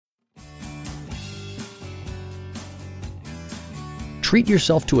Treat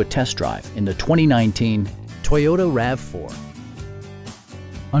yourself to a test drive in the 2019 Toyota RAV4.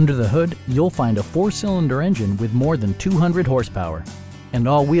 Under the hood, you'll find a 4-cylinder engine with more than 200 horsepower, and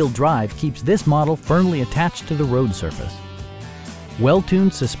all-wheel drive keeps this model firmly attached to the road surface.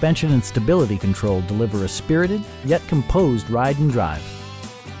 Well-tuned suspension and stability control deliver a spirited yet composed ride and drive.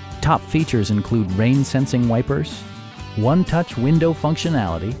 Top features include rain-sensing wipers, one-touch window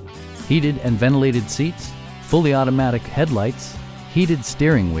functionality, heated and ventilated seats, fully automatic headlights, heated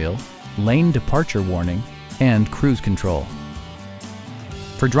steering wheel, lane departure warning, and cruise control.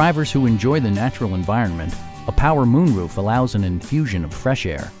 For drivers who enjoy the natural environment, a power moonroof allows an infusion of fresh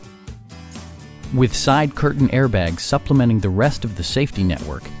air. With side curtain airbags supplementing the rest of the safety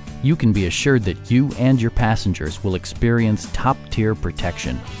network, you can be assured that you and your passengers will experience top-tier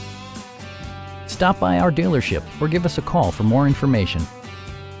protection. Stop by our dealership or give us a call for more information.